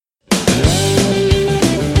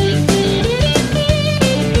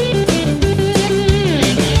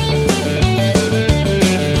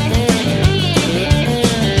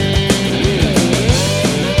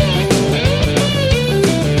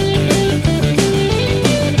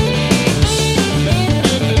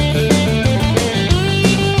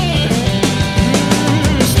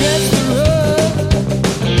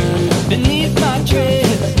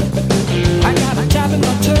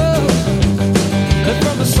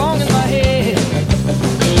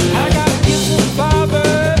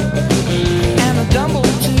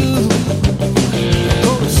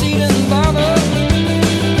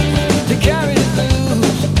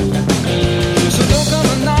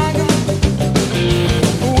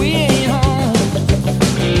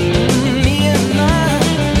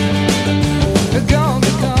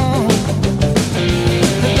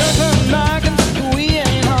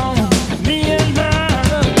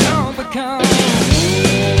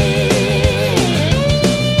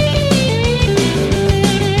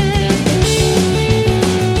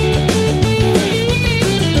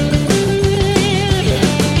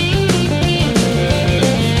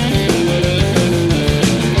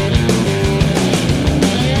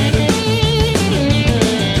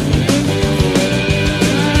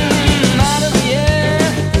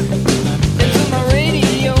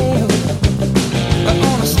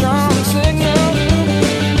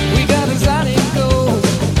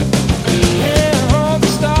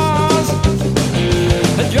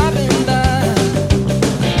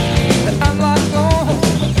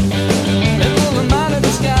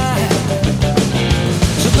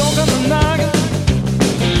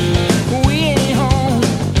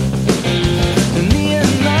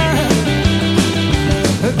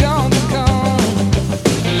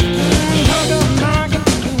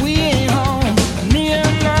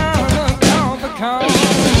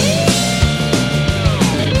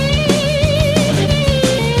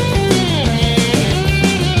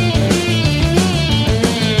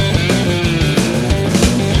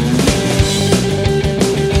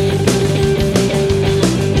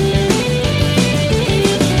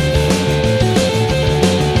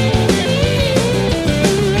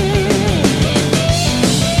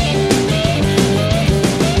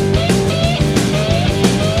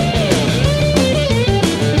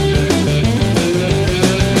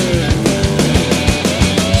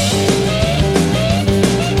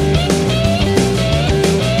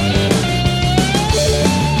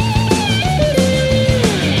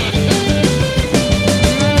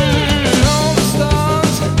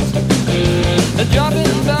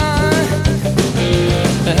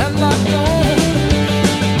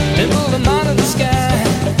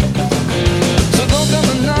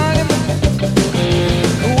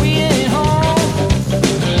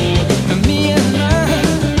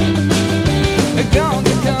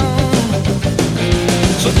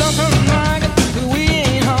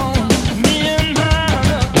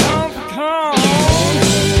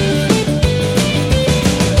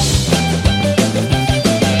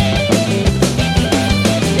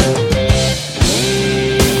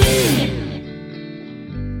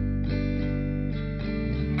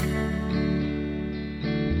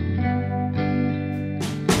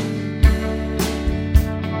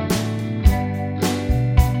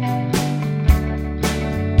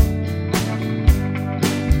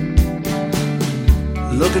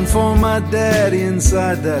Looking for my daddy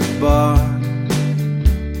inside that bar.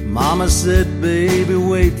 Mama said, baby,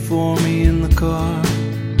 wait for me in the car.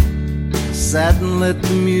 I sat and let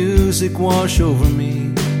the music wash over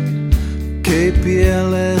me.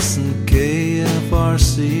 KPLS and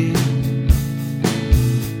KFRC.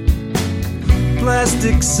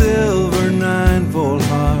 Plastic silver 9-volt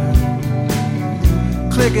heart.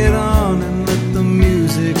 Click it on and let the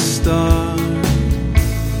music start.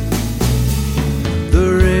 The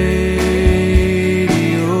radio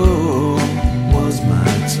was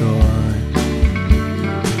my toy.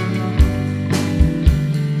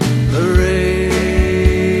 The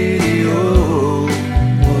radio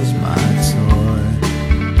was my toy.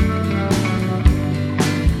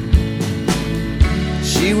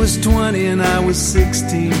 She was 20 and I was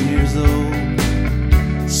 16 years old,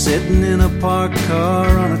 sitting in a parked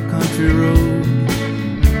car on a country road,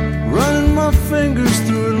 running my fingers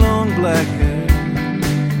through her long black hair.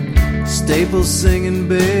 Staples singing,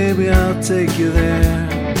 baby, I'll take you there.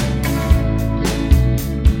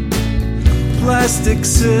 Plastic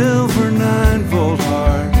silver 9-volt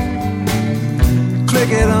heart.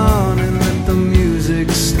 Click it on and let the music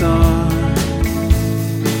start.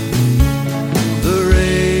 The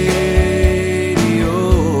radio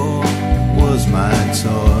was my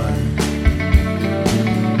toy.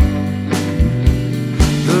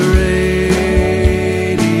 The radio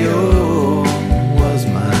was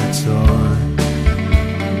my toy.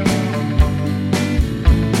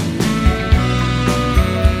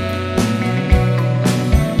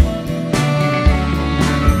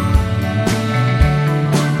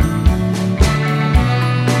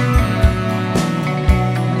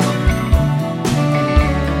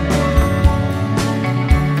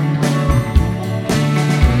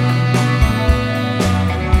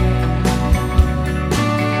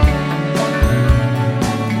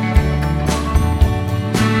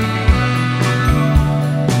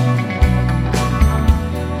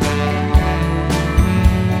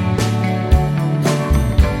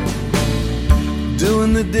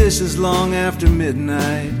 Dishes long after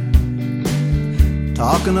midnight,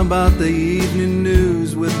 talking about the evening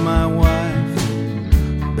news with my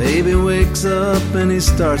wife. Baby wakes up and he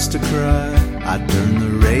starts to cry. I turn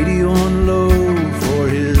the radio on low for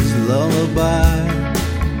his lullaby.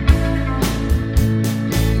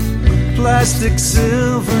 Plastic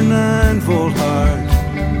silver 9-volt heart.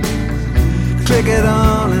 Click it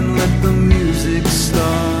on and let the music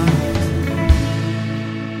start.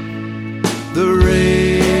 The radio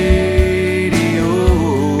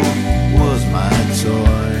was my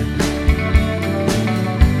toy.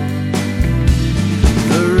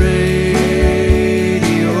 The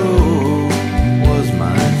radio was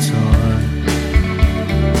my toy.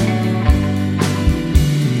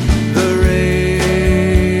 The radio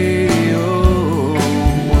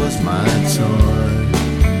was my toy.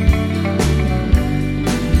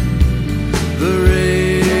 The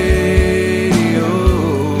radio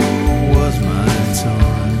was my toy.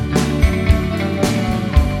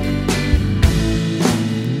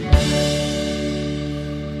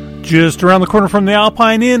 Just around the corner from the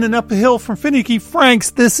Alpine Inn and up a hill from Finicky Frank's,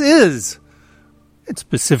 it's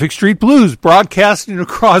Pacific Street Blues, broadcasting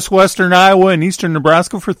across western Iowa and eastern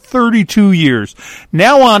Nebraska for 32 years.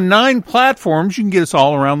 Now on 9 platforms, you can get us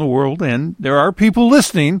all around the world, and there are people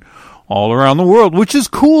listening all around the world, which is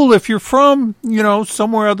cool if you're from,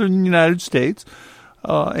 somewhere other than the United States,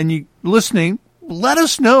 and you listening. Let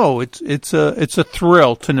us know. It's a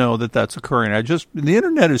thrill to know that that's occurring. The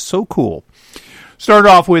internet is so cool. Started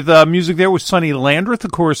off with music there with Sonny Landreth,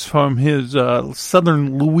 of course, from his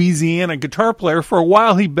southern Louisiana guitar player. For a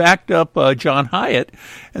while, he backed up John Hyatt,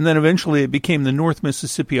 and then eventually it became the North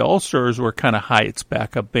Mississippi All-Stars, were kind of Hyatt's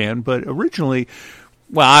backup band. But originally,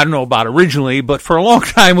 well, I don't know about originally, but for a long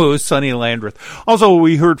time it was Sonny Landreth. Also,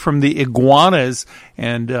 we heard from the Iguanas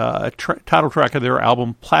and title track of their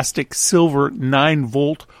album, Plastic Silver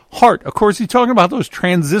 9-Volt Heart. Of course, he's talking about those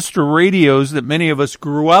transistor radios that many of us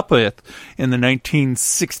grew up with in the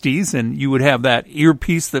 1960s, and you would have that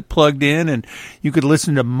earpiece that plugged in, and you could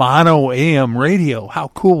listen to mono AM radio. How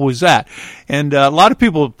cool was that? And a lot of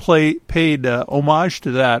people paid homage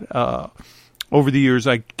to that over the years,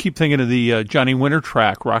 I keep thinking of the Johnny Winter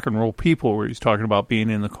track, Rock and Roll People, where he's talking about being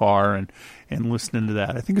in the car and listening to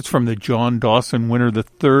that. I think it's from the John Dawson Winter, the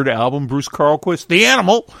third album. Bruce Carlquist, the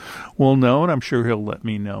Animal, will know, and I'm sure he'll let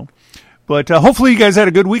me know. But hopefully you guys had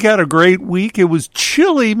a good week. I had a great week. It was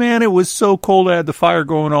chilly, man. It was so cold. I had the fire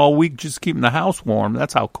going all week, just keeping the house warm.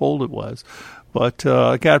 That's how cold it was. But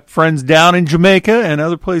I got friends down in Jamaica and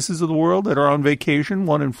other places of the world that are on vacation,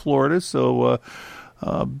 one in Florida. So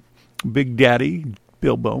Big Daddy,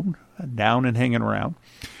 Bill Bone, down and hanging around.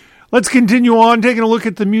 Let's continue on, taking a look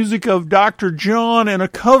at the music of Dr. John and a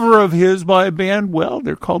cover of his by a band, well,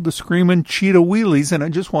 they're called the Screamin' Cheetah Wheelies. And I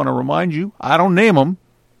just want to remind you, I don't name them,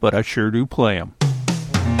 but I sure do play them.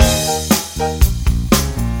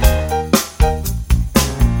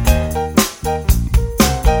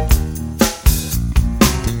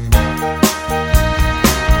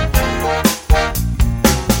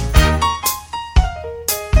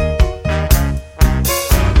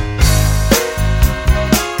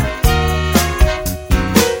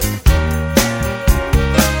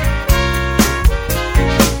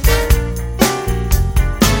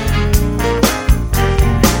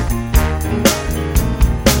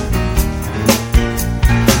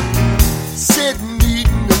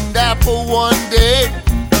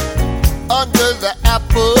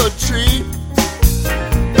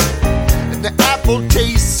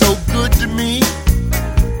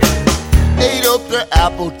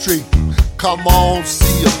 Come on,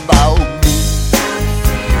 see about me.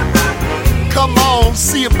 Come on,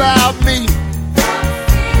 see about me.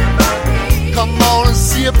 Come on and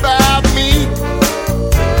see about me.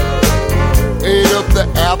 Ate up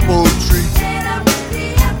the apple tree.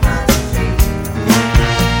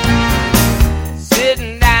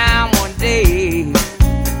 Sitting down one day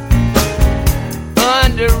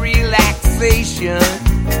under relaxation,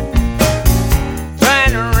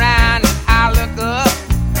 turn around and I look up.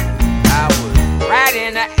 Right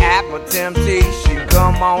in the apple temptation.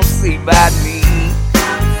 Come on, see about me.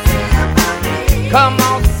 Come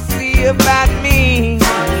on, see about me.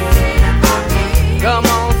 Come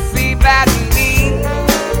on, see about me.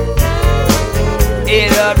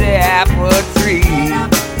 Eat up the apple tree.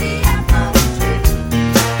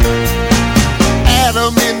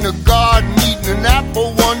 Adam in the garden eating an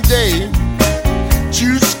apple one day.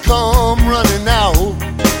 Juice come running out.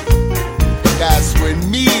 That's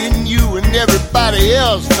when me and you and everybody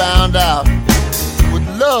else found out what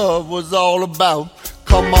love was all about.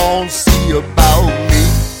 Come on, see about me.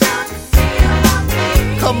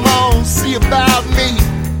 Come on, see about me.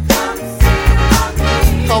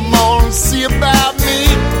 Come on, see about me.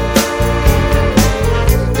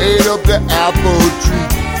 Ate up the apple tree.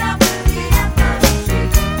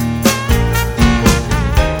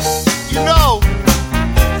 You know,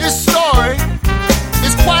 this story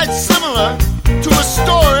is quite similar to a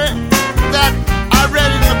story that I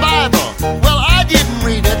read in the Bible. Well, I didn't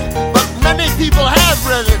read it, but many people have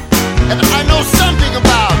read it, and I know something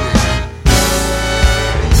about it.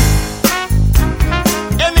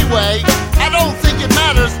 Anyway, I don't think it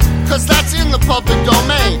matters, because that's in the public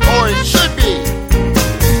domain, or it should be.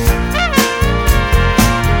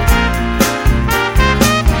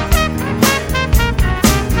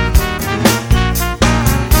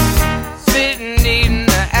 Sitting eating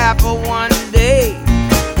the apple one day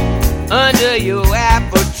under your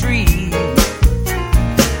apple tree.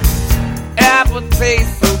 Apple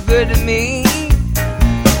tastes so good to me.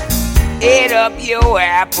 Eat up your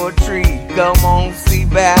apple tree. Come on, see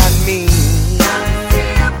about me.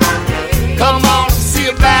 Come on, see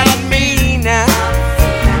about me now.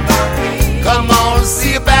 Come on,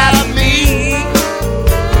 see about me.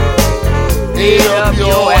 Eat up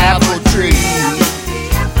your apple tree.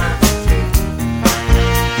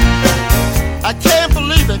 I can't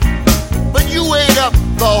believe it, but you ate up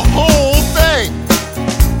the whole thing.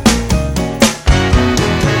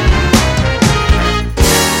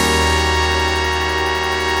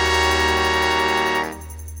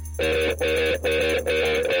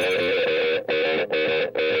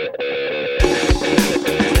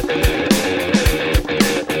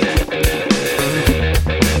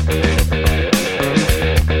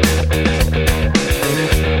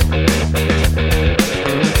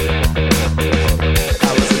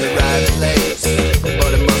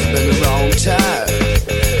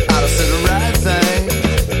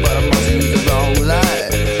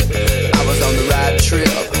 Trip,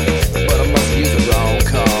 but I must use the wrong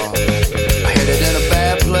car. I hit it in a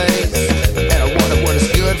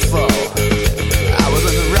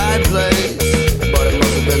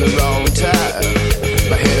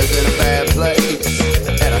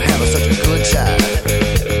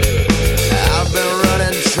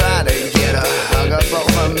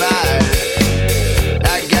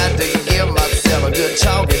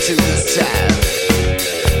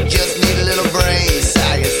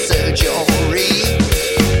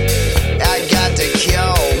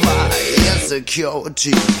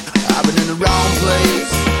insecurity. I've been in the wrong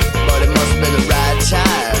place, but it must have been the right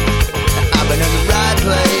time. I've been in the right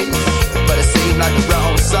place, but it seemed like the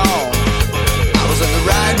wrong song. I was in the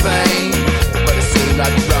right vein, but it seemed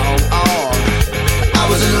like the wrong arm. I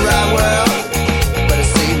was in the right world, but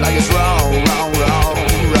it seemed like it's wrong, wrong, wrong,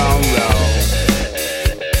 wrong, wrong.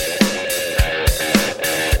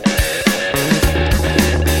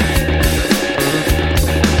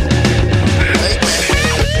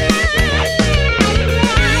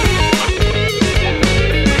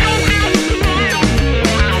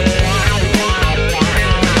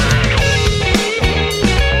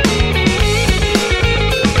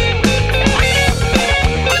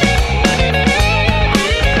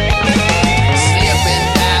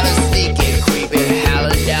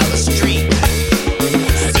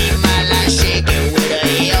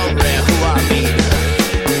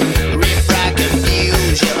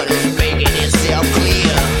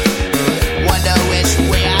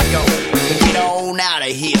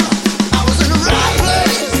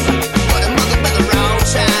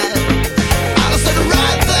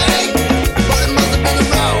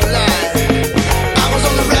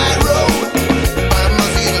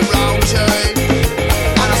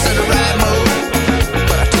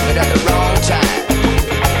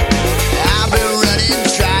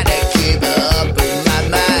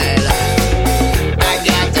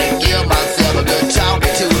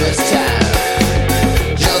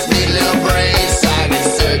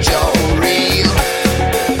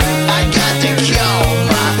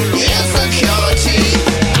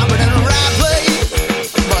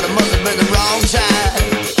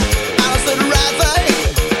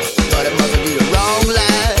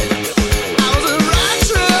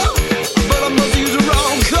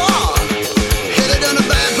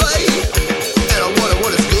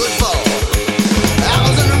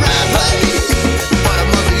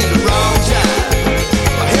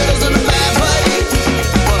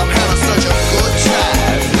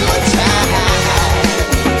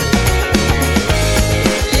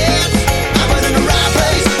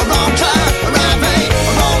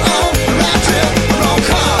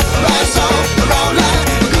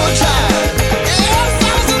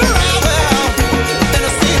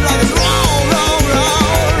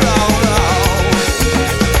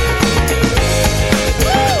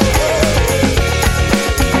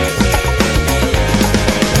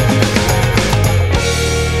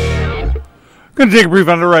 Going to take a brief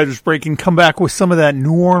underwriter's break and come back with some of that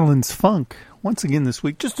New Orleans funk. Once again this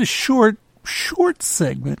week, just a short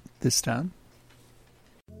segment this time.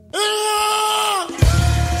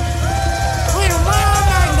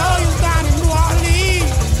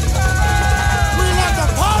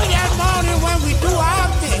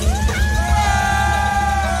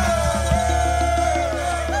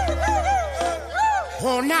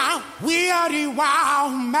 Oh, now we are the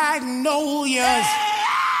Wild Magnolias.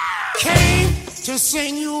 Came to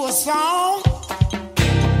sing you a song.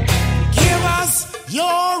 Give us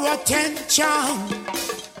your attention.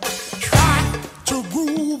 Try to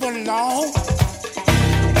groove along.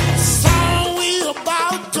 Song we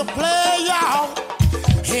about to play, y'all,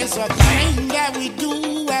 is a thing that we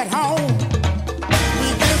do at home. We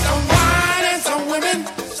get some wine and some women,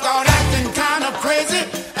 start acting kind of crazy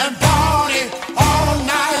and party all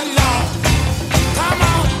night long. Come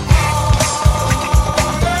on.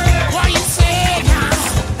 What you say now?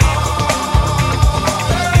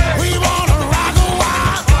 We wanna rock a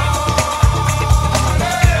while.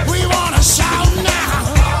 We wanna shout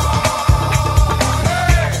now.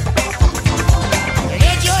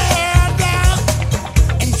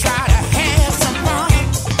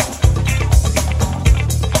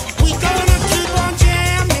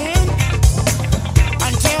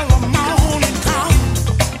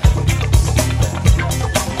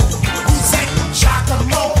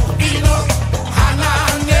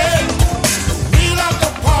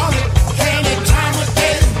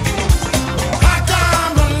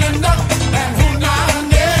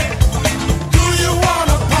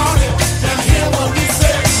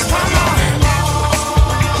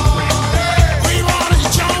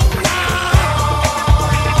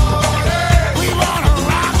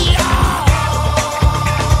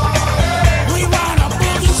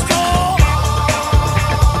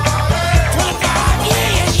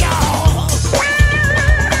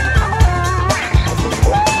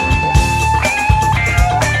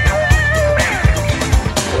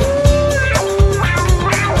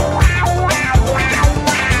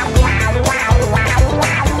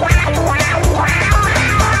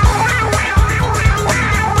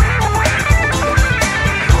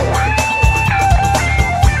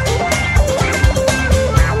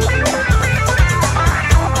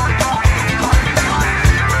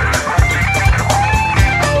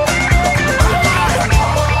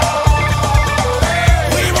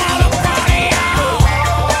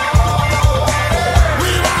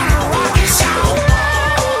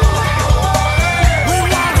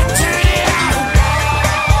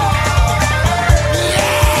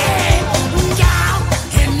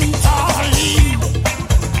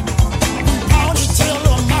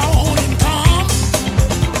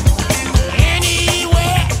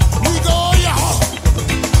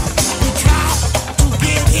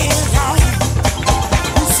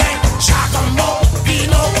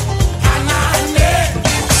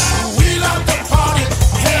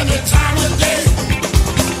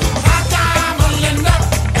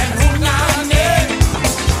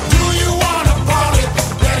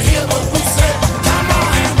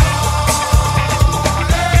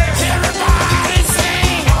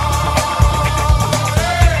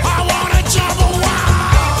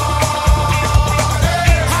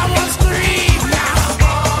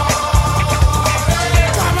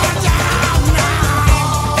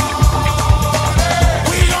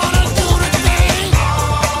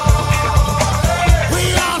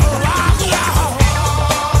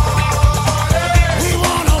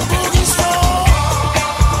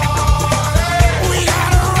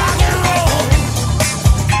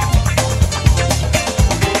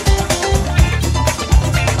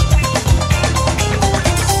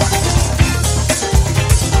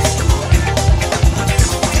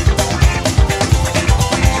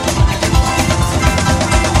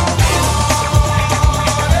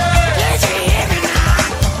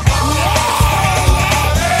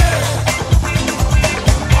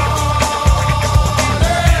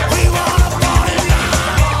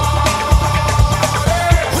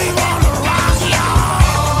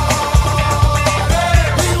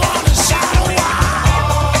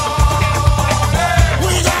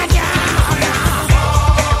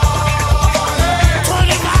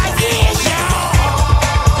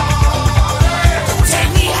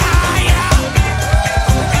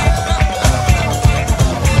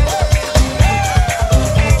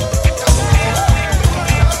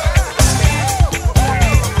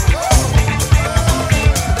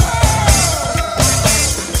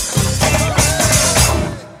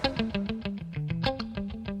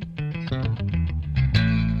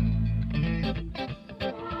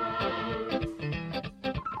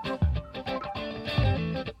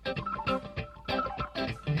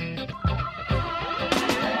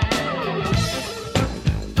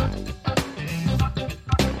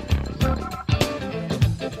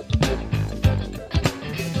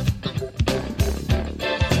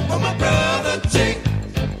 Jake.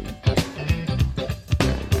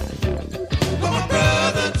 Well, my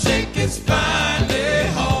brother Jake is finally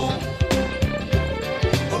home.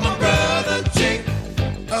 Well, my brother Jake.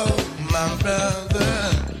 Oh, my brother.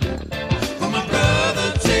 Well, my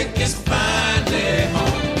brother Jake is finally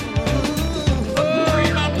home.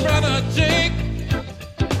 Oh, my brother Jake.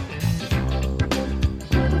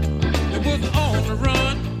 It was on the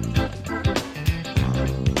run.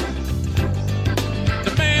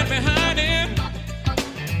 The man behind him,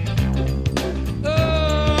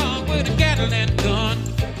 oh, with a Gatling gun.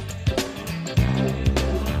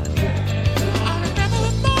 I remember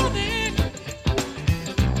the morning,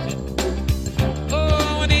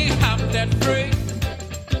 oh, when he hopped that freight.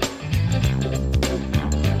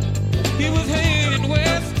 He was heading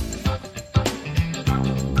west.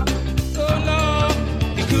 Oh,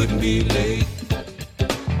 Lord, he couldn't be late.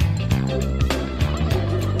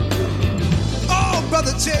 Oh,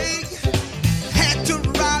 Brother Jake had to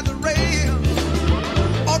ride the rail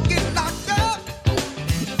or get locked up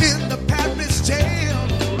in the Paris jail.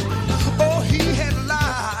 Oh, he had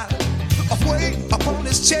lied of weight upon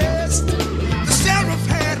his chest. The sheriff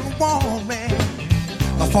had a warrant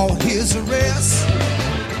for his arrest.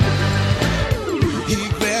 He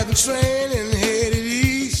grabbed the train and headed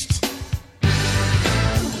east.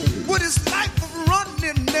 With his life of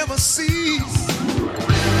running never ceased.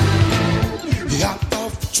 He hopped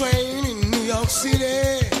off the train in New York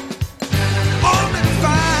City. All in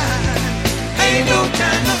fine, ain't no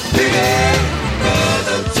kind of pity.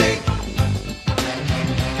 Brother Jake.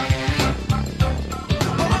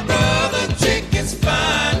 My brother Jake is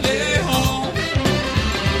finally home.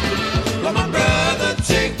 Well, my brother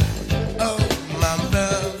Jake. Oh, my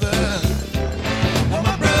brother. Well,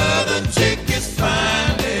 my brother Jake is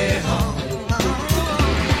finally home.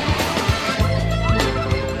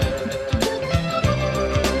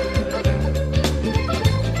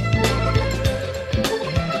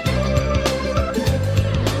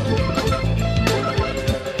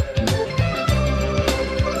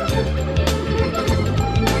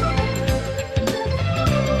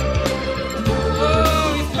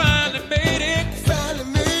 Oh, he finally made it. Finally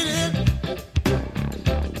made it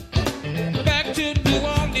Back to New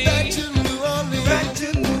Orleans. back to New Orleans. Back to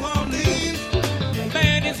New Orleans.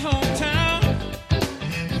 Man, his hometown.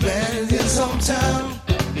 Man in his hometown.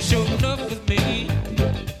 He showed enough with me.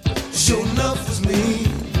 Sure enough was me.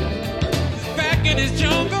 Back in his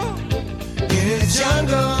jungle. In his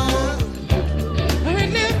jungle. Where he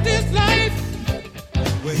lived his life.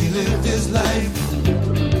 Where he lived his life.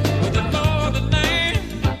 With the law of the land.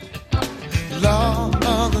 Law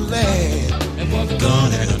of the land. And was a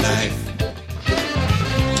gun and a knife.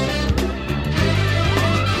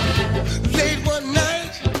 Late one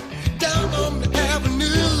night, down on the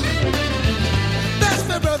avenue, that's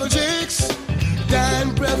my brother Jake's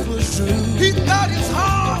dying breath was true. He thought his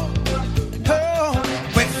home, oh,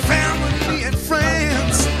 with family and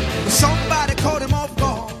friends. But somebody caught him off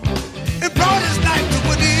guard and brought his knife to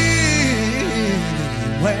an end.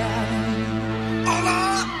 Well, oh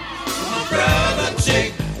Lord, My brother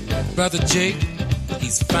Jake. Brother Jake,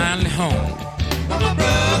 he's finally home. My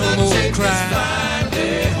brother No more to Jake is cry,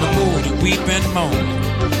 finally no more to weep and moan,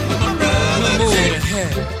 My no brother more Jake. to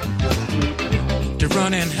have to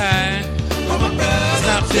run and hide. My brother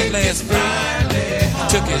Stopped his last break,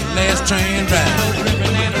 took his last train ride.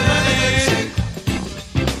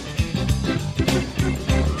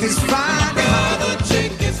 he's finally home. Brother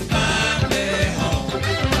Jake is finally home.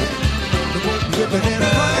 Living in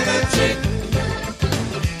Brother money. Jake.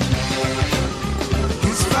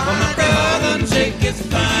 He's finally Brother Jake is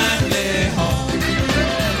finally home.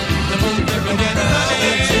 The moon ribbon and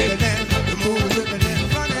honey. the moon living in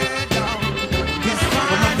money, dog. He's My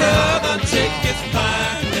finally brother Jake is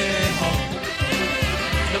finally home.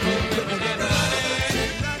 The moon ribbon and honey.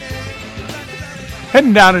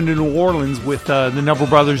 Heading down into New Orleans with the Neville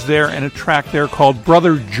Brothers there and a track there called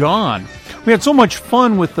Brother John. We had so much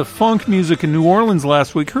fun with the funk music in New Orleans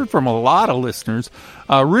last week. Heard from a lot of listeners.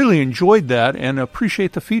 Really enjoyed that and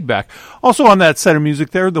appreciate the feedback. Also on that set of music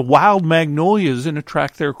there, the Wild Magnolias in a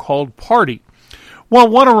track there called Party. Well, I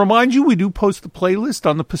want to remind you, we do post the playlist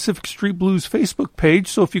on the Pacific Street Blues Facebook page.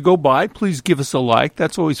 So if you go by, please give us a like.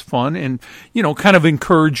 That's always fun and, you know, kind of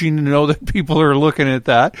encouraging to know that people are looking at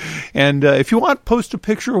that. And if you want, post a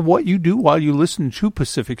picture of what you do while you listen to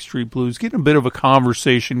Pacific Street Blues. Get a bit of a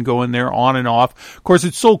conversation going there on and off. Of course,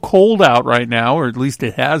 it's so cold out right now, or at least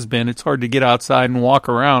it has been. It's hard to get outside and walk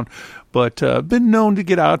around. But been known to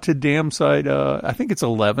get out to Dam Site, I think it's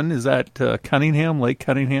 11. Is that Cunningham, Lake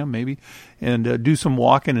Cunningham, maybe? And do some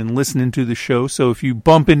walking and listening to the show. So if you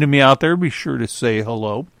bump into me out there, be sure to say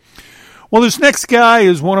hello. Well, this next guy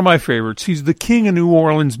is one of my favorites. He's the king of New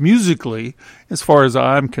Orleans musically, as far as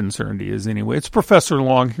I'm concerned he is anyway. It's Professor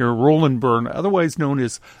Longhair, Roland Byrne, otherwise known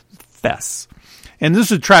as Fess. And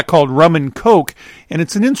this is a track called Rum and Coke, and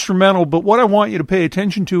it's an instrumental, but what I want you to pay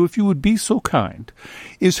attention to, if you would be so kind,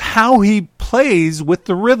 is how he plays with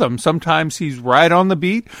the rhythm. Sometimes he's right on the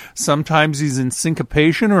beat, sometimes he's in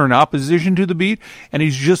syncopation or in opposition to the beat, and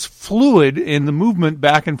he's just fluid in the movement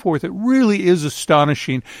back and forth. It really is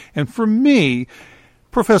astonishing, and for me,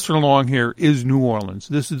 Professor Longhair is New Orleans.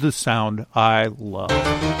 This is the sound I love.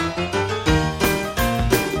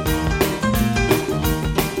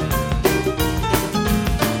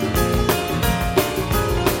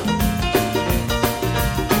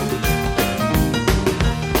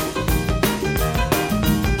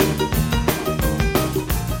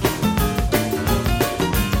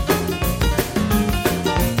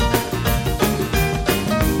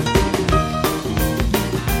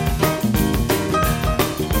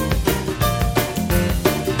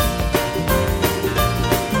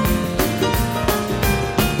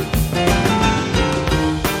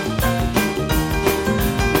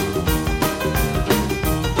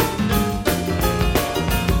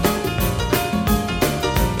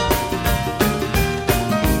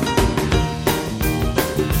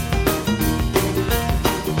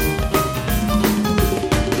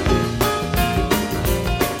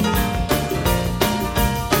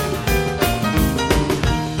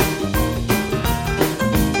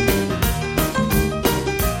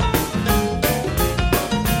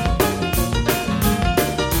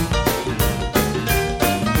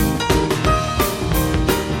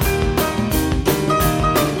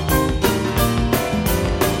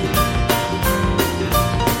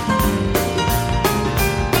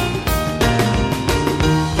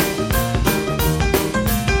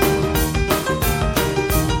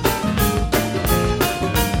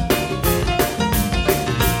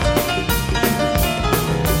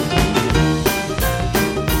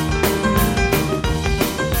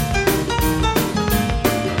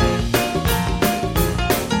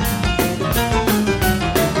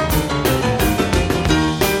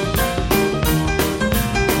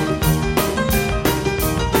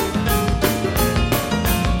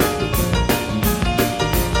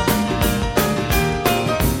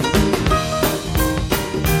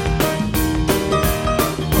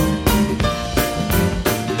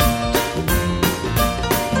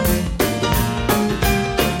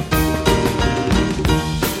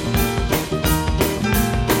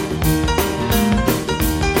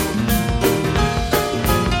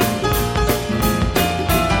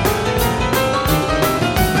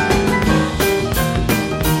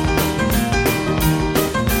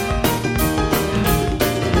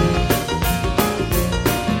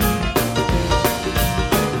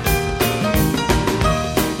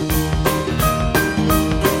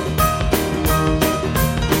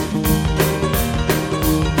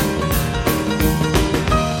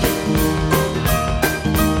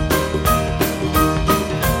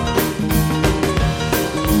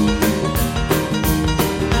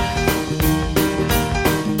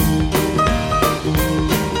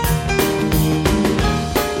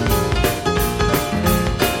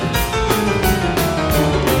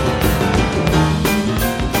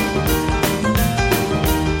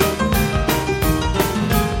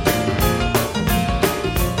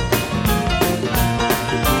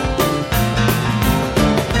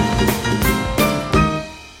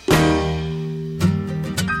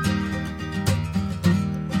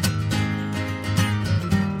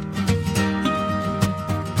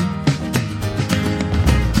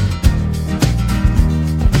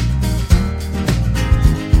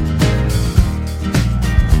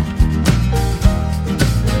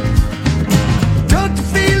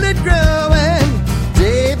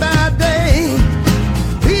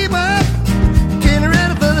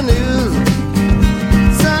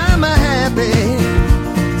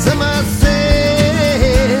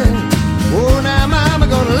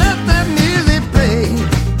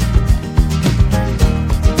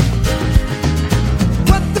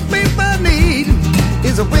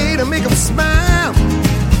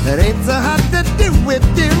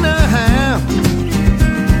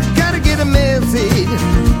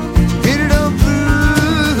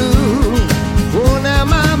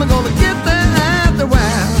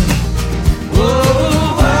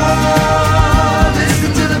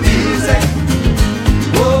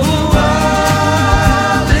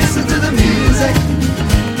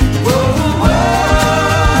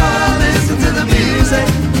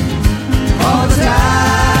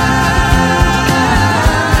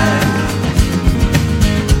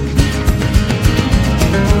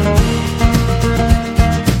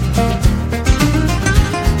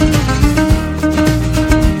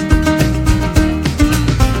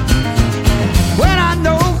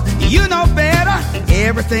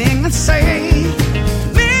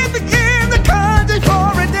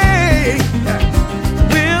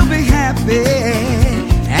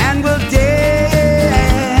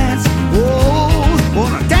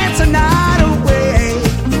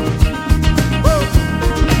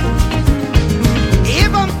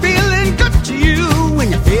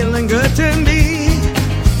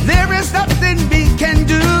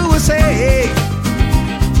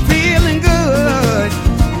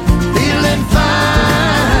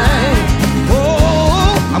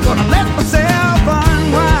 yourself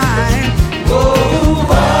unwind. Oh,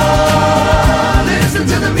 oh, listen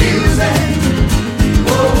to the music.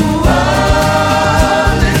 Oh, oh,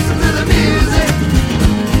 listen to the music.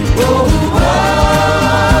 Oh, oh,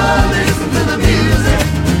 listen to the music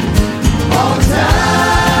all the time.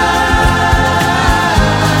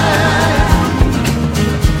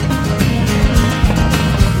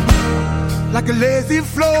 Like a lazy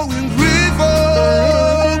flowing river,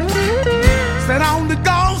 set on the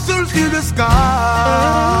dancers in the sky.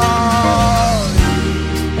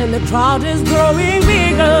 And the crowd is growing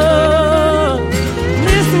bigger.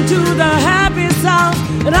 Listen to the happy sound,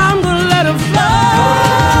 and I'm gonna let it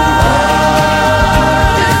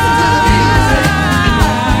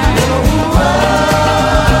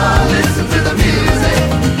Listen to the music.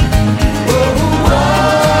 Oh, oh,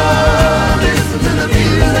 listen to the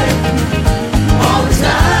music all the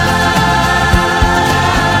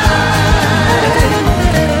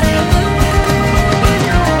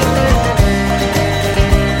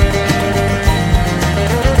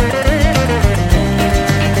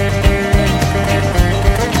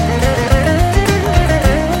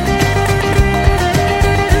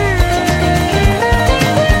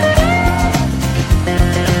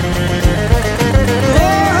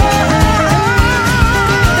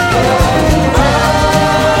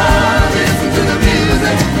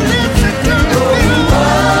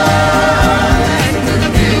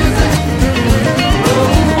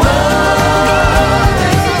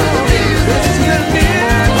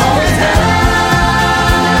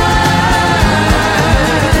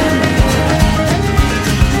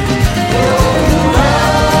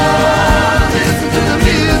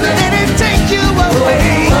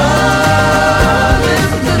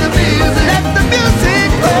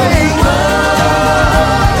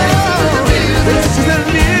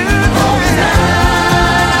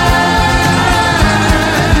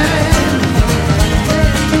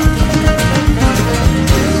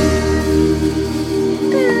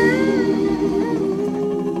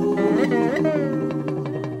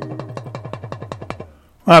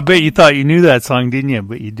I bet you thought you knew that song, didn't you?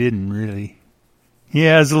 But you didn't, really.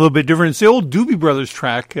 Yeah, it's a little bit different. It's the old Doobie Brothers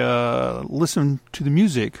track, Listen to the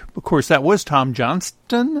Music. Of course, that was Tom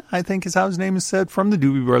Johnston, I think is how his name is said, from the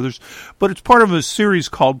Doobie Brothers. But it's part of a series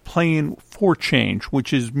called Playing for Change,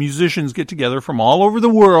 which is musicians get together from all over the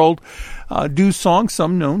world, do songs,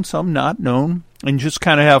 some known, some not known, and just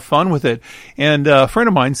kind of have fun with it. And a friend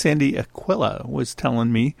of mine, Sandy Aquila, was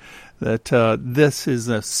telling me that this is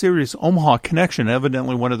a serious Omaha connection.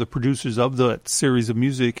 Evidently one of the producers of that series of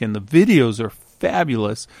music, and the videos are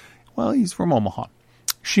fabulous. Well, he's from Omaha.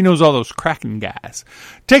 She knows all those Kraken guys.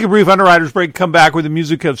 Take a brief Underwriters break, come back with the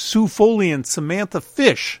music of Sue Foley and Samantha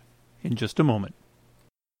Fish in just a moment.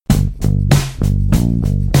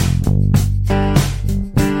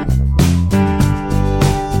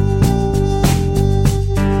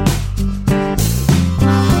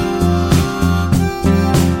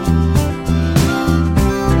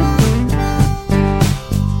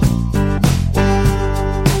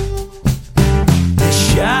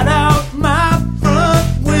 Shot out my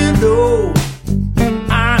front window.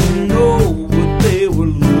 I know what they were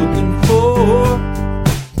looking for.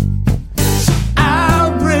 So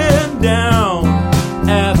I ran down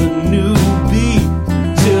Avenue B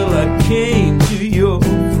till I came to your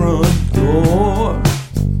front door.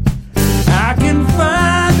 I can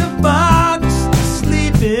find a box to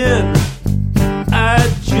sleep in. I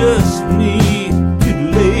just need to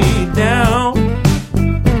lay down.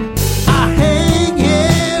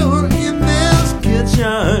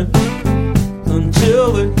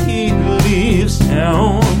 Until the heat leaves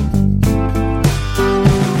town.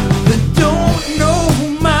 They don't know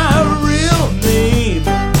my real name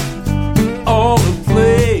or the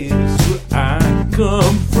place where I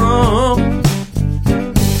come from.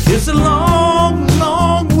 It's a long,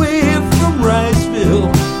 long way from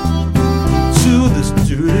Riceville to this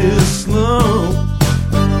dirty slum.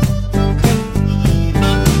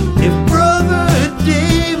 If Brother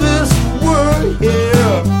Davis were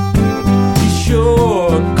here,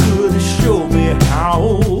 sure could show me how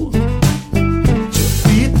to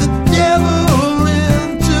beat the devil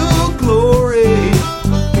into glory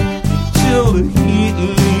till the heat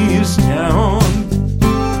leaves town.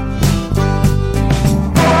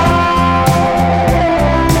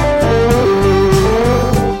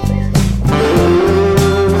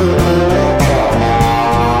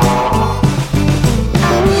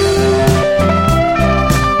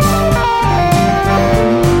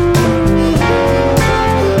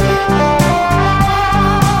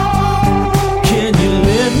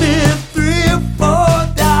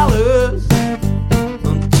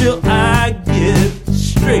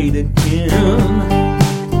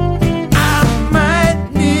 I might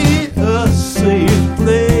need a safe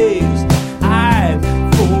place. Hide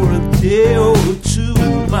for a day or two,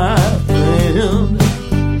 my friend.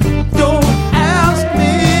 Don't ask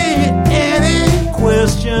me any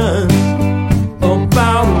questions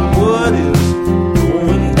about what is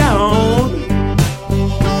going down.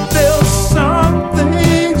 There's some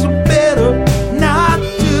things better not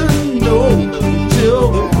to know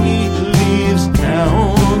until the heat leaves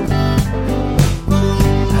town.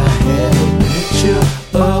 I had a picture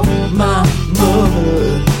of my mother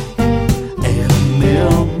and a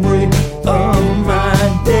memory of my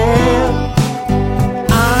dad.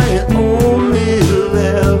 I only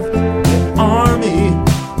left the army,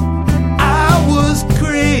 I was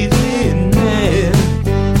crazy mad.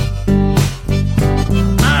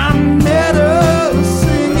 I met a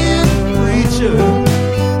singing preacher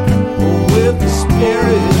with the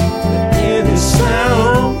spirit in his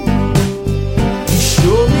sound. He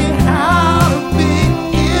showed me how to be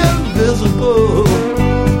invisible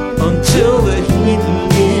until the heat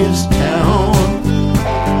leaves town.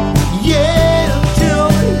 Yeah, till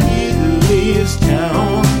the heat leaves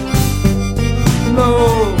town. No,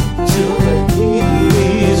 till the heat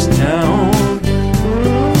leaves town.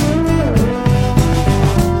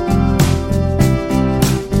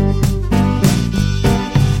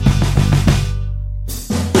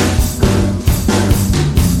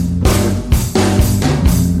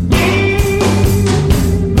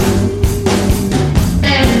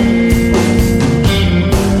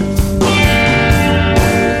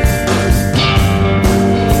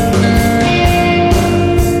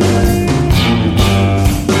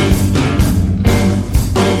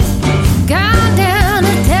 Gone down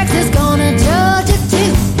to Texas, gonna Georgia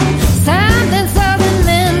too. Something Southern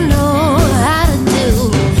men know how to do.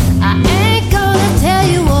 I ain't gonna tell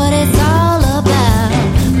you what it's all about.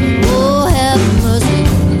 Oh, have mercy,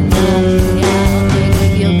 they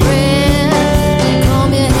give you bread, they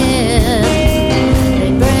comb your hair,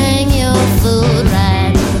 they bring your food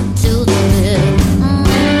right to the bed.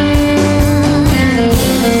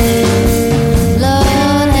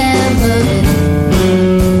 Lord have mercy.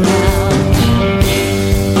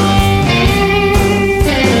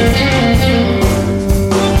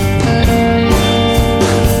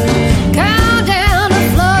 Come down to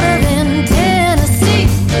Florida and Tennessee.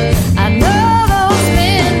 I know those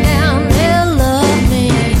men down there love me.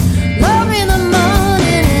 Love me in the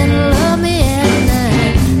morning and love me at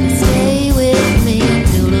night. They stay with me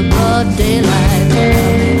until the broad daylight. They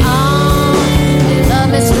love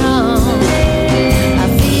me strong. I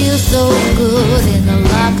feel so good in the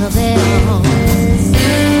lock of their arms.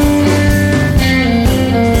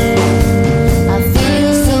 I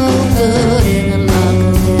feel so good in the lock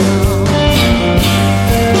of their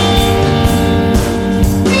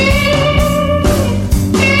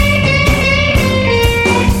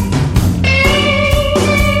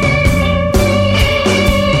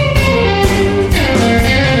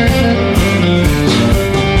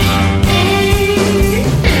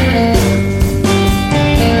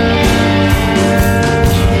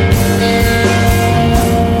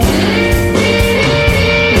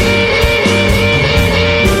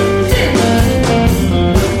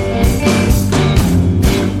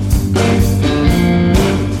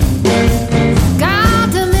Gone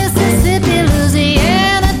to Mississippi,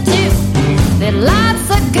 Louisiana too. There's lots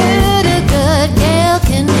of good a good gal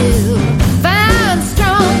can do. Fine,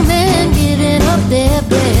 strong men giving up their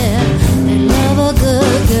bread. They love a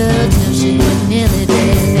good girl till she gets nearly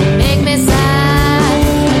dead. They make me sigh,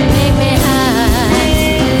 make me high.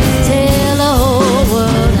 Tell the whole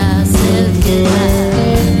world I said goodbye.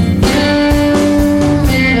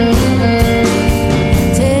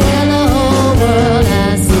 Tell the whole world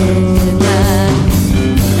I said goodbye.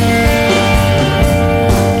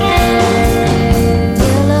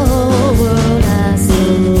 Tell the whole world I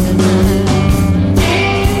said goodbye.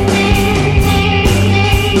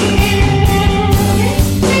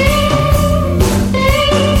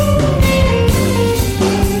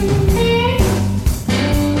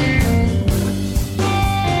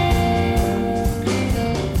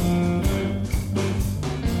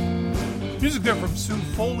 Music there from Sue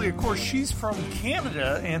Foley. Of course, she's from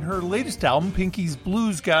Canada, and her latest album, Pinky's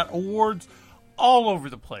Blues, got awards all over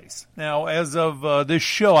the place. Now, as of this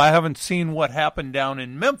show, I haven't seen what happened down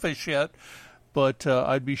in Memphis yet, but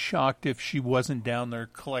I'd be shocked if she wasn't down there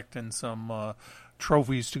collecting some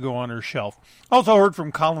trophies to go on her shelf. Also heard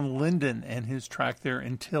from Colin Linden and his track there,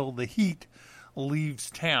 Until the Heat Leaves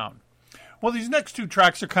Town. Well, these next two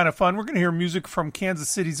tracks are kind of fun. We're going to hear music from Kansas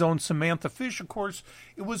City's own Samantha Fish. Of course,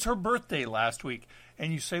 it was her birthday last week,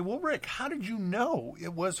 And you say, well, Rick, how did you know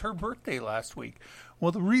it was her birthday last week?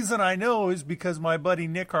 Well, the reason I know is because my buddy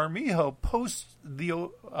Nick Armijo posts the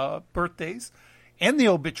birthdays and the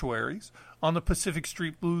obituaries on the Pacific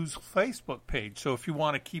Street Blues Facebook page. So if you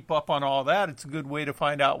want to keep up on all that, it's a good way to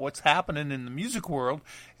find out what's happening in the music world.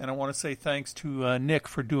 And I want to say thanks to Nick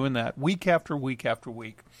for doing that week after week after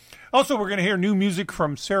week. Also, we're going to hear new music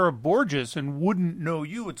from Sarah Borges and Wouldn't Know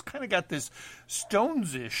You. It's kind of got this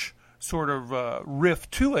Stones-ish sort of riff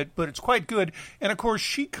to it, but it's quite good. And, of course,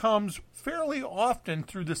 she comes fairly often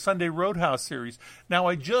through the Sunday Roadhouse series. Now,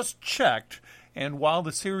 I just checked, and while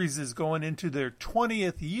the series is going into their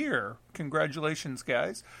 20th year, congratulations,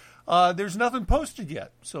 guys, there's nothing posted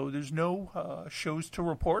yet. So there's no shows to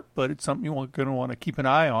report, but it's something you're going to want to keep an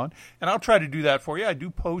eye on. And I'll try to do that for you. I do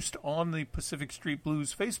post on the Pacific Street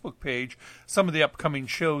Blues Facebook page some of the upcoming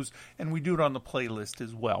shows, and we do it on the playlist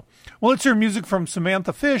as well. Well, let's hear music from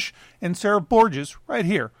Samantha Fish and Sarah Borges right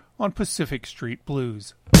here on Pacific Street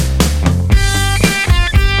Blues.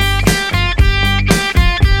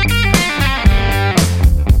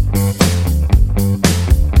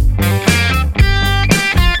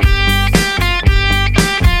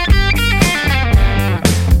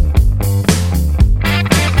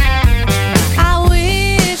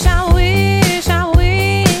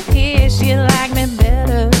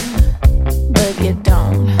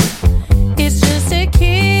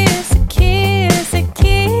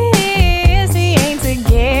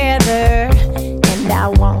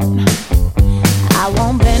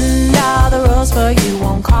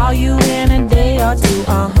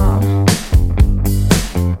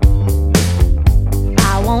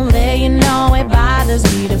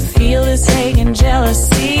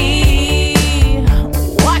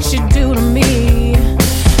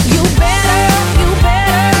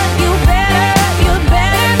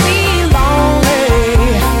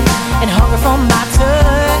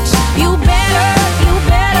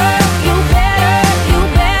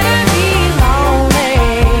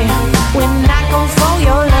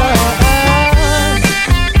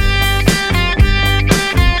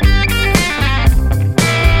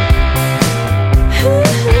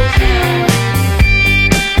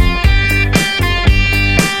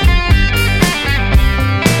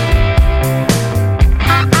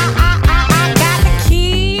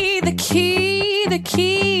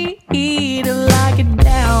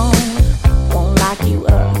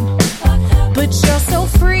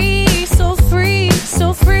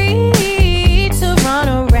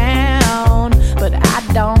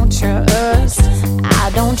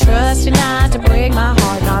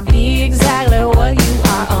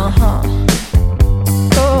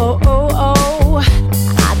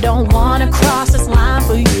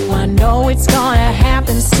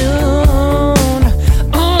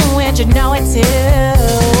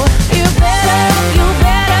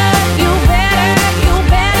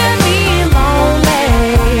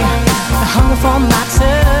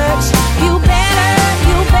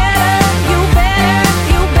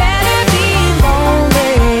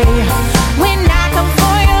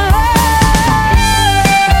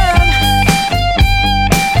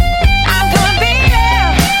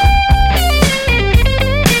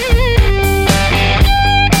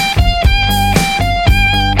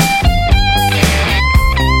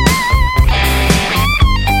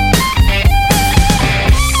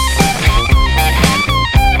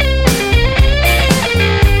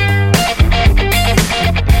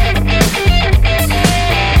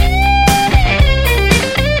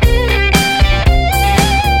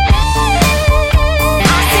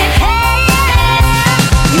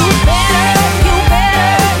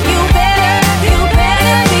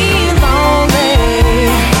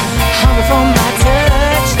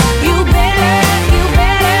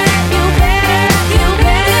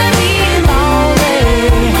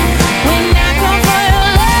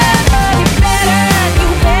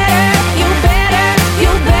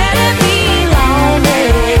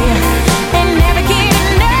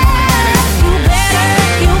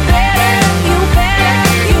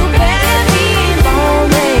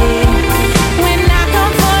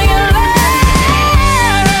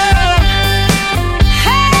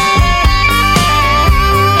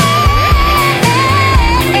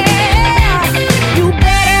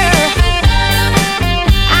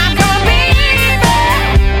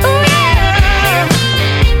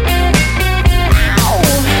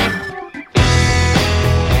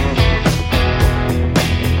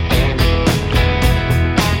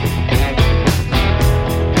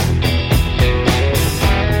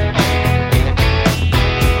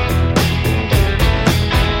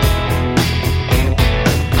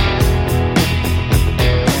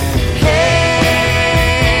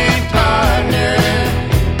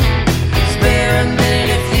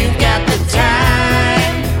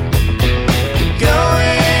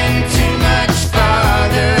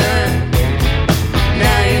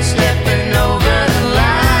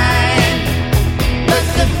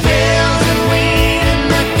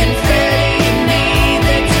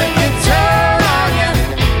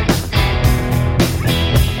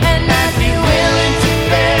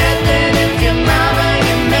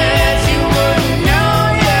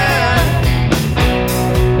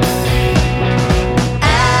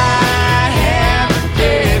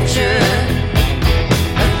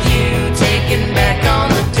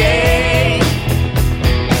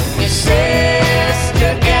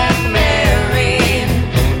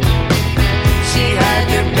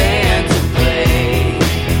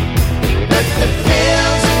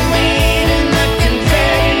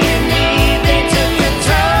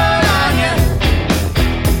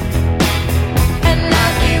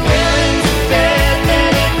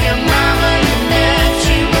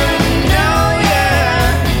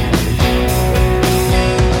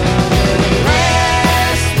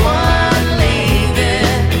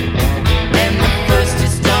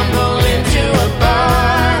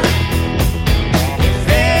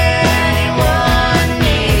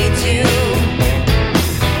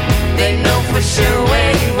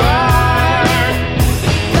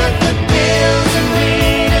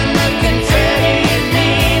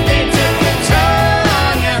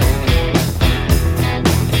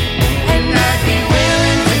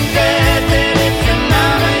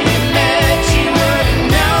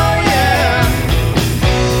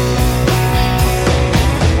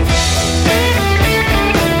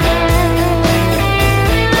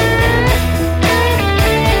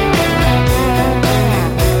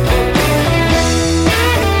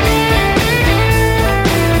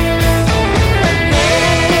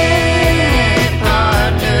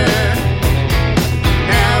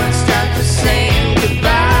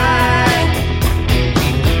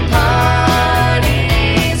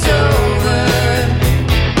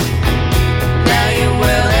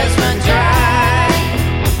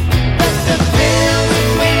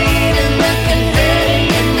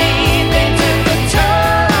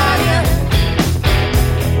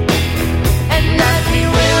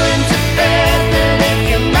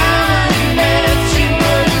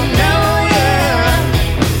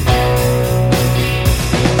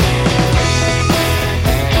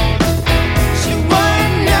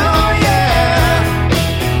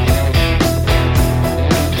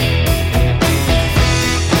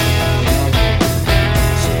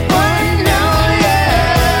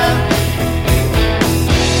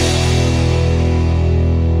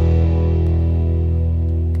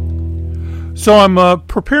 So I'm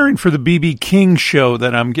preparing for the B.B. King show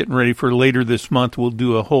that I'm getting ready for later this month. We'll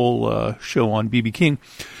do a whole show on B.B. King.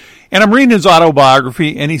 And I'm reading his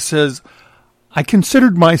autobiography, and he says, I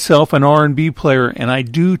considered myself an R&B player, and I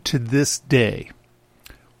do to this day.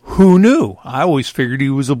 Who knew? I always figured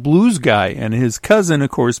he was a blues guy, and his cousin,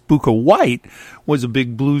 of course, Buka White, was a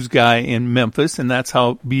big blues guy in Memphis, and that's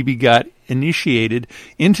how B.B. got initiated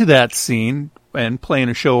into that scene and playing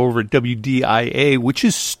a show over at WDIA, which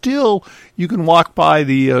is still, you can walk by,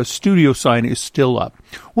 the studio sign is still up.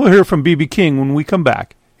 We'll hear from B.B. King when we come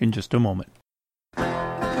back in just a moment.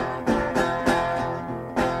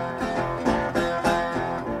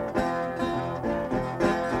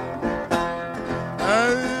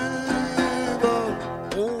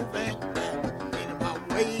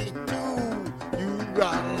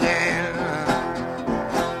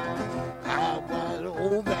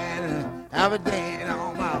 Aberdeen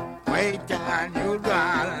on my way down New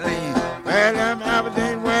Orleans. Well, them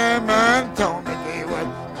Aberdeen women told me they would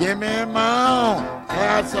give me my own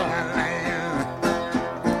gasoline.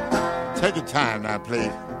 Take your time now,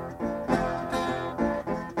 please.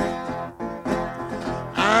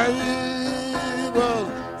 I was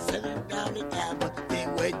sitting down at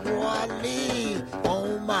Aberdeen with New Orleans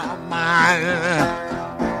on my mind.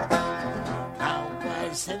 I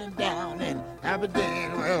was sitting down in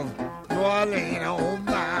Aberdeen, well, New Orleans on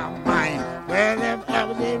my mind. Well, them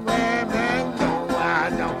Aberdeen women know I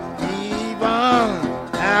don't even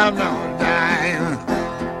have no dime.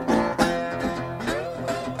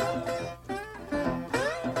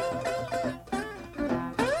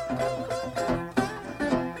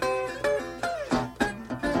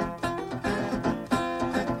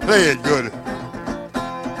 Play it good.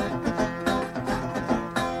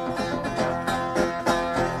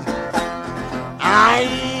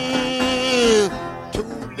 Two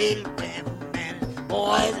little women,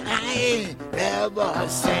 boys, I ain't never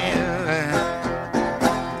seen.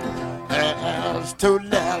 There's two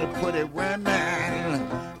little pretty women,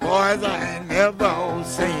 boys, I ain't never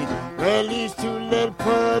seen. Well, these two little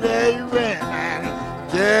pretty women,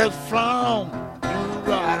 just from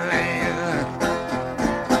New Orleans.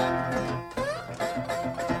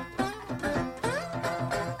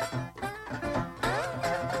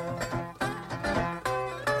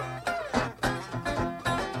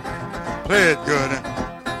 Play it good.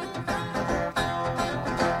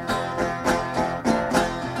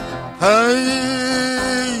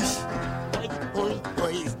 Hey,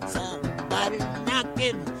 somebody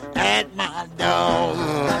knocking at my door.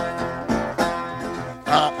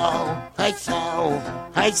 Uh-oh, hey,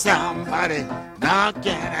 somebody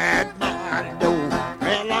knocking at my door.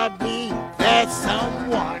 Well, I be that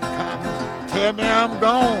someone come tell me I'm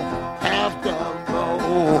gonna have to go.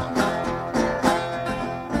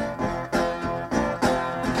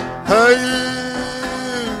 Hey,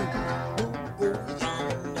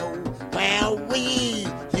 where we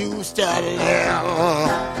used to live.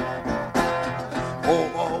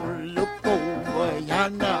 Oh, look over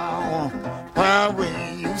yonder, where we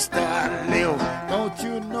used to live. Don't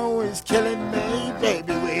you know it's killing me,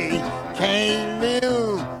 baby? We can't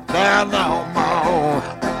live there no more.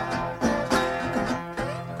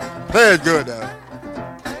 Play it good, though.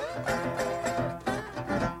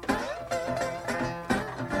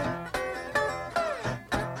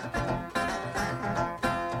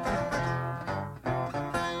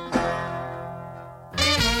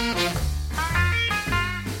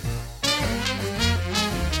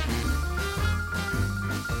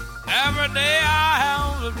 Every day I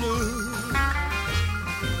have the blues.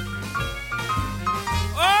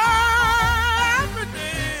 Oh, every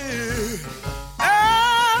day I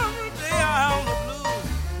have the blues.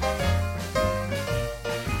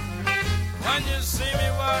 When you see me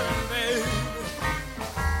worrying, baby,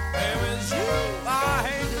 baby, it's you I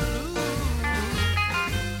hate to lose.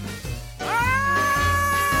 Oh,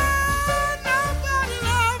 nobody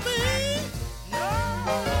love me,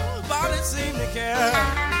 nobody seem to care.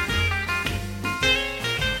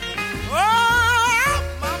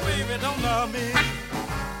 Don't love me.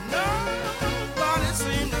 Nobody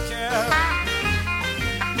seem to care.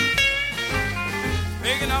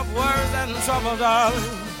 Picking up words and trouble,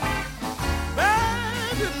 darling.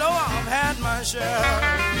 Babe, you know I've had my share.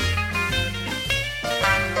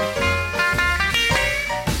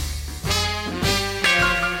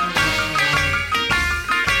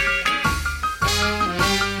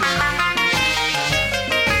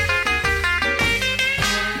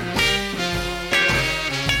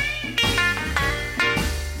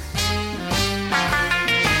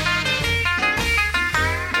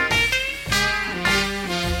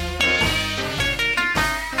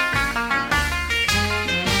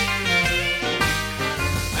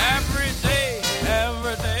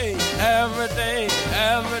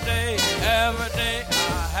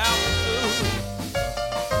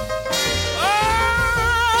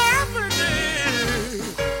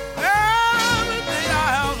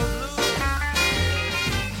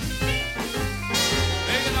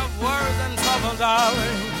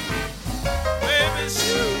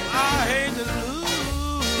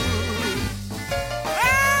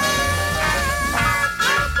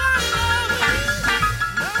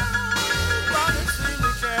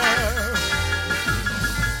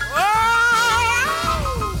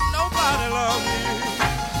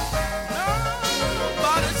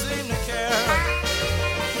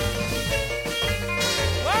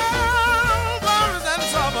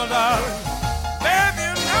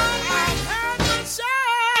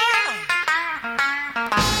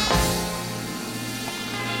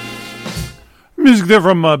 Music there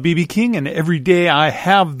from B.B. King and Every Day I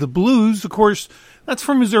Have the Blues. Of course, that's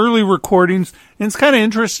from his early recordings. And it's kind of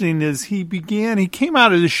interesting as he came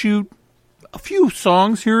out of the chute, a few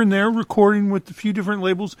songs here and there, recording with a few different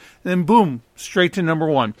labels, and then boom, straight to number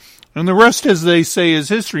one. And the rest, as they say, is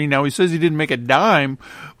history. Now, he says he didn't make a dime,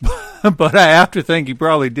 but I have to think he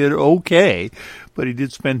probably did okay. But he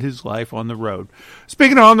did spend his life on the road.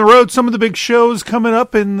 Speaking of on the road, some of the big shows coming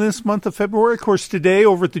up in this month of February. Of course, today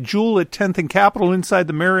over at the Jewel at 10th and Capitol inside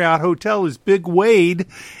the Marriott Hotel is Big Wade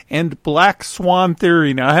and Black Swan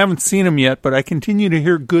Theory. Now, I haven't seen him yet, but I continue to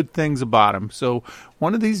hear good things about him. So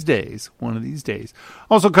one of these days.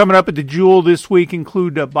 Also coming up at the Jewel this week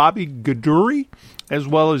include Bobby Gaduri, as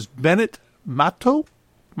well as Bennett Matto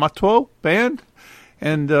Band.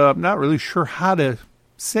 And I'm not really sure how to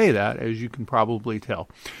say that, as you can probably tell.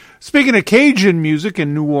 Speaking of Cajun music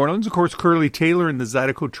in New Orleans, of course, Curly Taylor and the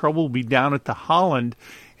Zydeco Trouble will be down at the Holland.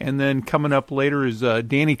 And then coming up later is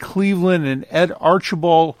Danny Cleveland and Ed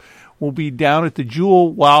Archibald will be down at the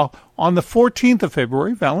Jewel, while on the 14th of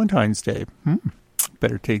February, Valentine's Day.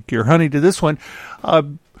 Better take your honey to this one.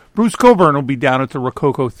 Bruce Coburn will be down at the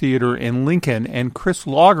Rococo Theater in Lincoln, and Chris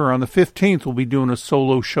Lager on the 15th will be doing a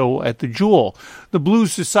solo show at the Jewel. The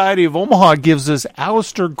Blues Society of Omaha gives us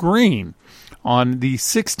Alistair Green on the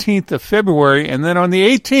 16th of February, and then on the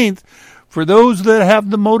 18th, for those that have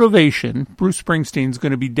the motivation, Bruce Springsteen's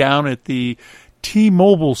going to be down at the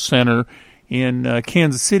T-Mobile Center in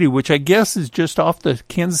Kansas City, which I guess is just off the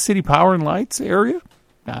Kansas City Power and Lights area.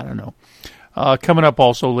 I don't know. Coming up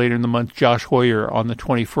also later in the month, Josh Hoyer on the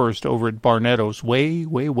 21st over at Barnetto's, way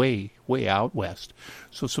out west.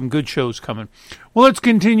 So some good shows coming. Well, let's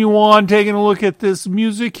continue on taking a look at this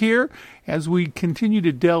music here as we continue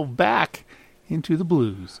to delve back into the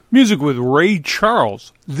blues. Music with Ray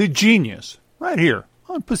Charles, the genius, right here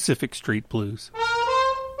on Pacific Street Blues.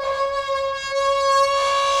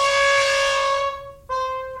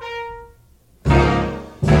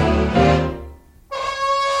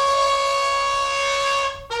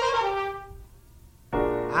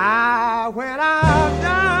 When I'm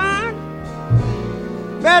done,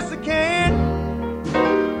 best I can.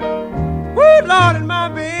 Woo, Lord, and my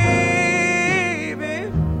baby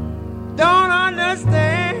don't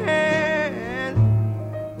understand.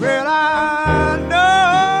 Well, I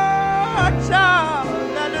know, child,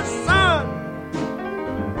 that the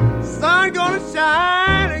sun gonna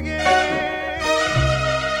shine again,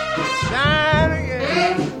 shine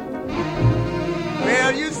again.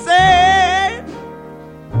 Well, you say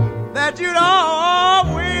that you'd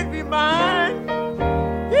always be mine.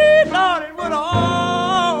 Yeah, Lord, it would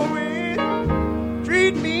always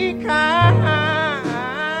treat me kind.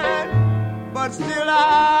 But still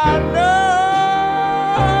I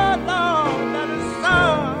know, Lord, that the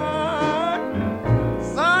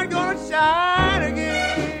sun gonna shine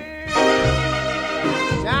again,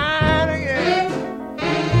 shine again.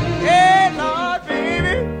 Yeah, Lord,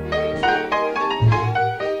 baby.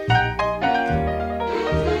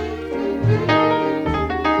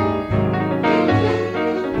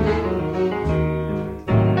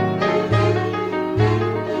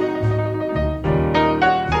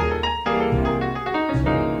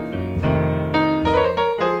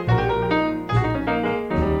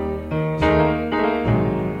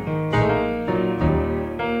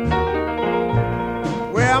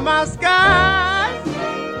 My skies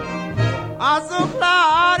are so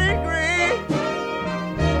cloudy gray.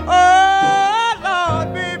 Oh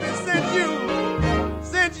Lord, baby, since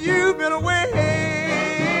you've been away,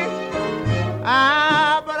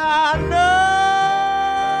 but I know,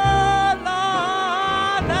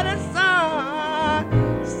 Lord, that the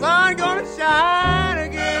sun gonna shine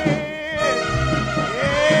again,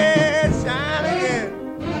 yeah, shine again.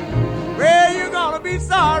 Well, you're gonna be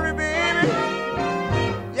sorry, baby.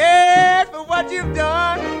 Yes, for what you've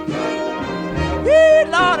done. Yeah,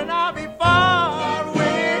 Lord, and I'll be far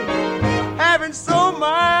away, having so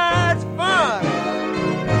much fun.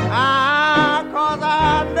 'Cause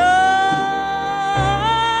I know,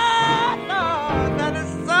 Lord, that the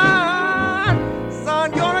sun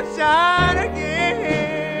gonna shine again.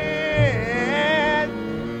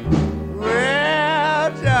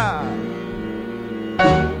 Well, child.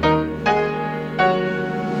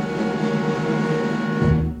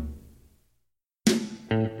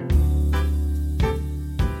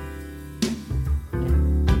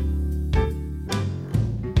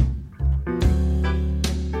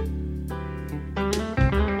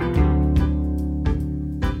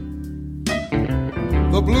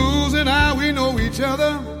 The blues and I, we know each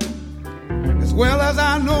other as well as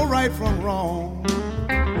I know right from wrong.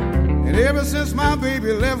 And ever since my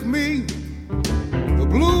baby left me, the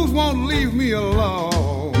blues won't leave me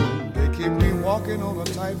alone. They keep me walking on a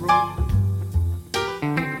tightrope,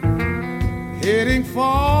 heading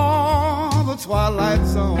for the twilight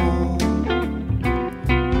zone.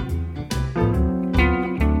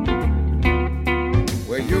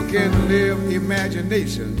 Where you can live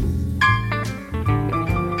imagination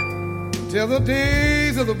till the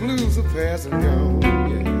days of the blues are past and gone.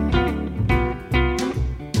 Yeah.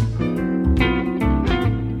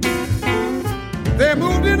 They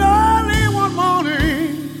moved in early one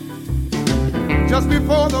morning, just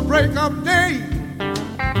before the break of day.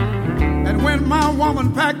 And when my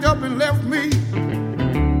woman packed up and left me,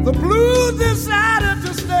 the blues decided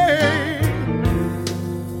to stay.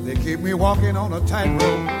 They keep me walking on a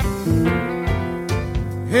tightrope,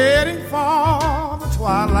 heading for the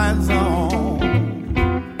twilight zone.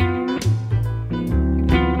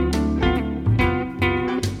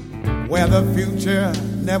 Where the future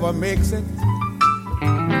never makes it,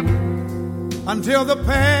 until the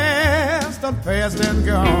past are past and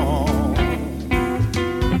gone.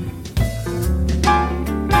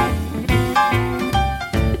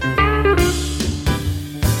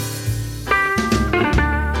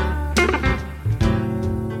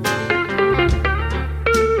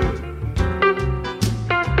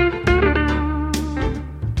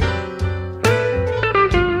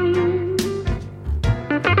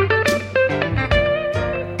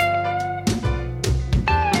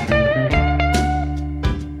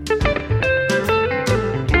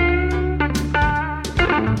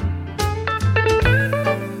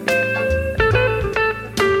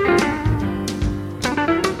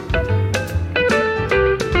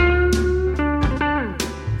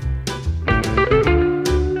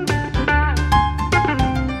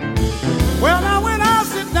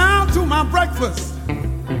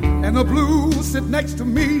 And the blues sit next to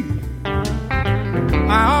me.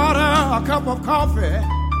 I order a cup of coffee,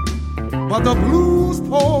 but the blues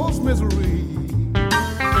pose misery.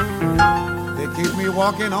 They keep me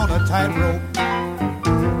walking on a tightrope,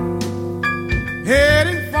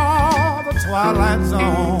 heading for the twilight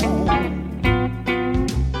zone.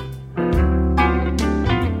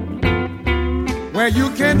 Where you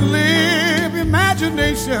can live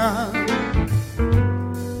imagination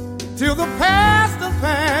till the past and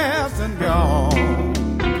past and gone.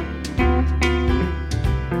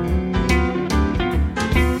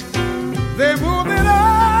 They moved in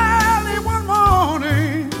early one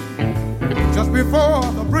morning, just before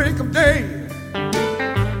the break of day.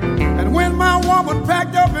 And when my woman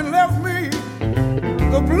packed up and left me,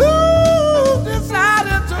 the blues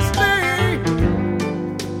decided to stay.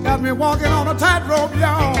 Got me walking on a tightrope,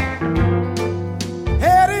 y'all,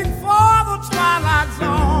 heading for the twilight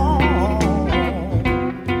zone.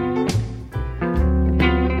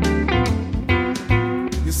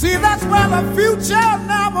 See, that's where the future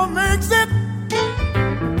never makes it,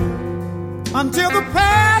 until the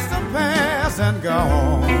past and past and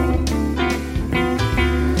gone.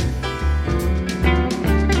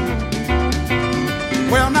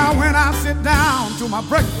 Well, now when I sit down to my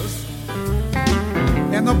breakfast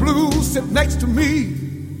and the blues sit next to me,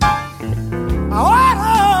 I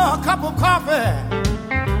order a cup of coffee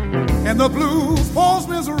and the blues pose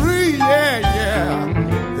misery. Yeah, yeah.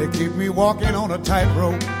 They keep me walking on a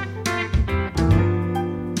tightrope,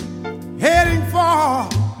 heading for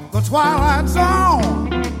the twilight zone.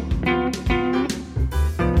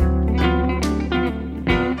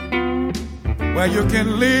 Where you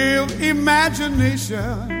can live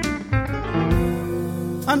imagination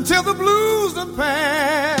until the blues are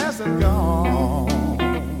past and gone.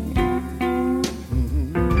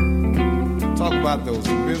 Mm-hmm. Talk about those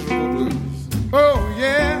miserable blues. Oh,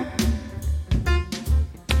 yeah.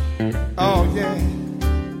 Oh, yeah.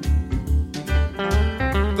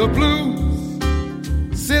 The blues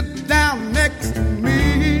sit down next to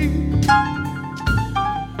me.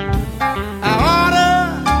 I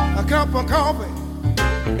order a cup of coffee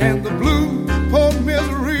and the blues pour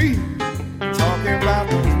misery. Talking about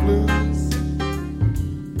those blues,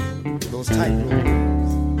 those tight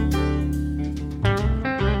blues.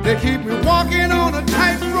 They keep me walking on a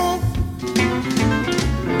tightrope.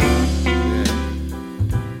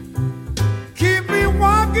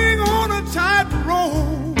 Walking on a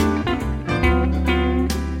tightrope.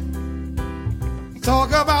 Talk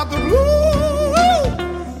about the blues.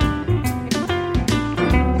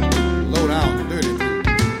 Low down the dirty blues.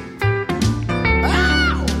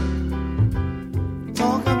 Ow!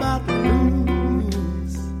 Talk about the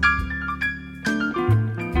blues.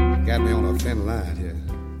 Got me on a thin line here.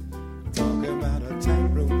 Talk about a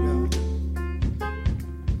tightrope, y'all.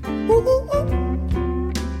 Ooh, ooh, ooh.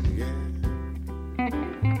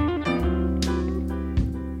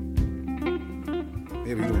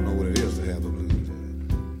 Maybe you don't know what it is to have the blues.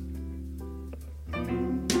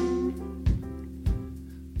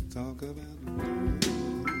 Talk about the blues.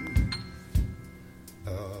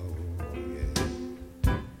 Oh,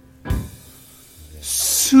 yeah.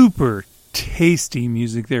 Super tasty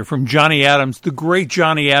music there from Johnny Adams, the great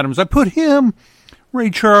Johnny Adams. I put him, Ray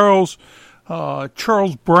Charles,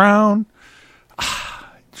 Charles Brown.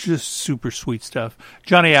 Just super sweet stuff.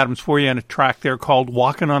 Johnny Adams for you on a track there called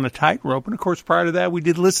Walking on a Tightrope. And, of course, prior to that, we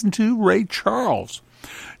did listen to Ray Charles.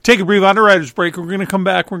 Take a brief underwriter's break. We're going to come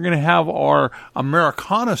back. We're going to have our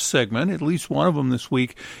Americana segment, at least one of them this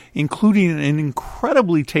week, including an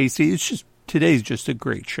incredibly tasty, today's just a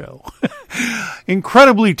great show.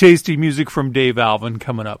 Incredibly tasty music from Dave Alvin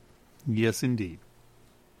coming up. Yes, indeed.